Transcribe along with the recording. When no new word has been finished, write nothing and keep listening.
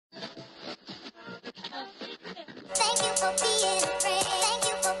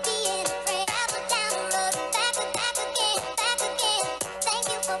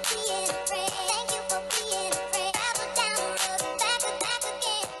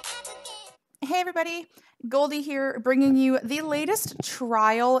everybody, Goldie here, bringing you the latest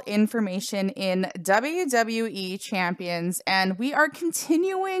trial information in WWE Champions, and we are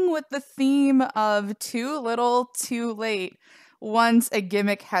continuing with the theme of too little, too late. Once a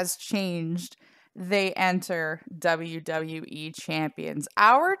gimmick has changed, they enter WWE Champions.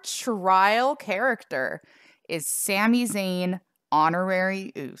 Our trial character is Sami Zayn,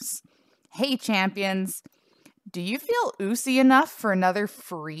 Honorary Oos. Hey, champions. Do you feel oosy enough for another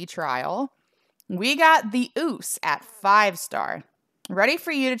free trial? We got the Oos at 5-star, ready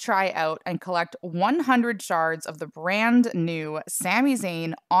for you to try out and collect 100 shards of the brand new Sami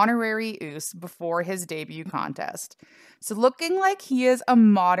Zayn Honorary Oos before his debut contest. So looking like he is a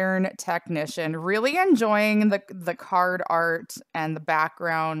modern technician, really enjoying the card art and the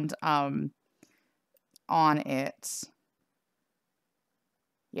background on it.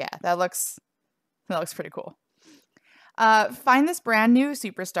 Yeah, that looks pretty cool. Find this brand new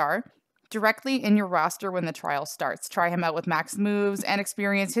superstar directly in your roster when the trial starts. Try him out with max moves and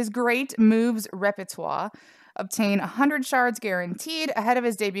experience his great moves repertoire. Obtain 100 shards guaranteed ahead of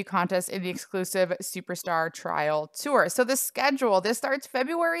his debut contest in the exclusive Superstar Trial Tour. So the schedule, this starts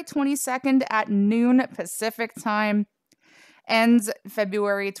February 22nd at noon Pacific time. Ends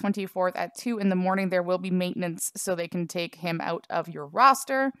February 24th at 2 in the morning. There will be maintenance so they can take him out of your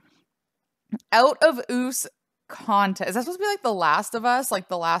roster. Out of Oos contest. Is that supposed to be like The Last of Us? Like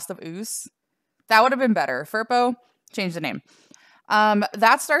The Last of Oos? That would have been better. Furpo, change the name.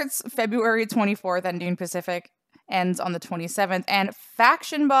 That starts February 24th at noon Pacific, ends on the 27th. And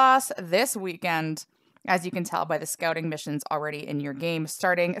Faction Boss this weekend, as you can tell by the scouting missions already in your game,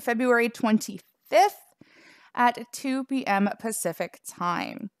 starting February 25th at 2 p.m. Pacific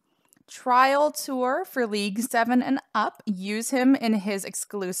time. Trial tour for League 7 and up. Use him in his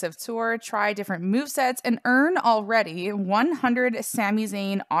exclusive tour. Try different movesets and earn already 100 Sami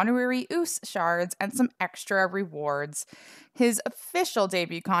Zayn Honorary Oos shards and some extra rewards. His official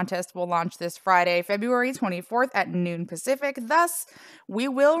debut contest will launch this Friday, February 24th at noon Pacific. Thus, we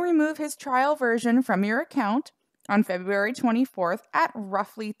will remove his trial version from your account on February 24th at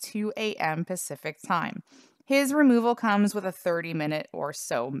roughly 2 a.m. Pacific time. His removal comes with a 30-minute or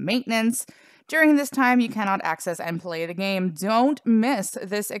so maintenance. During this time, you cannot access and play the game. Don't miss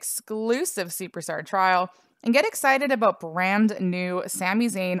this exclusive Superstar trial and get excited about brand new Sami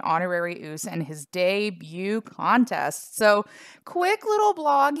Zayn Honorary Oos and his debut contest. So, quick little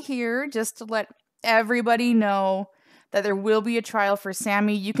blog here just to let everybody know that there will be a trial for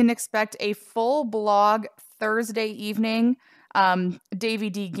Sami. You can expect a full blog Thursday evening. Davey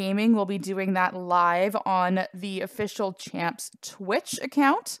D Gaming will be doing that live on the official Champs Twitch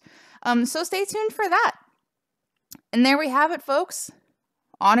account. So stay tuned for that. And there we have it, folks.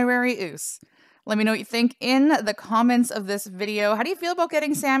 Honorary Oos. Let me know what you think in the comments of this video. How do you feel about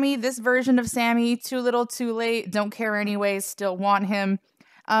getting Sami? This version of Sami, too little, too late, don't care anyways, still want him.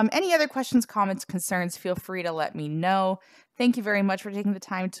 Any other questions, comments, concerns, feel free to let me know. Thank you very much for taking the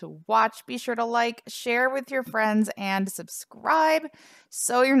time to watch. Be sure to like, share with your friends, and subscribe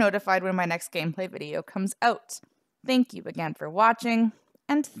so you're notified when my next gameplay video comes out. Thank you again for watching,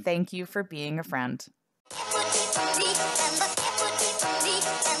 and thank you for being a friend.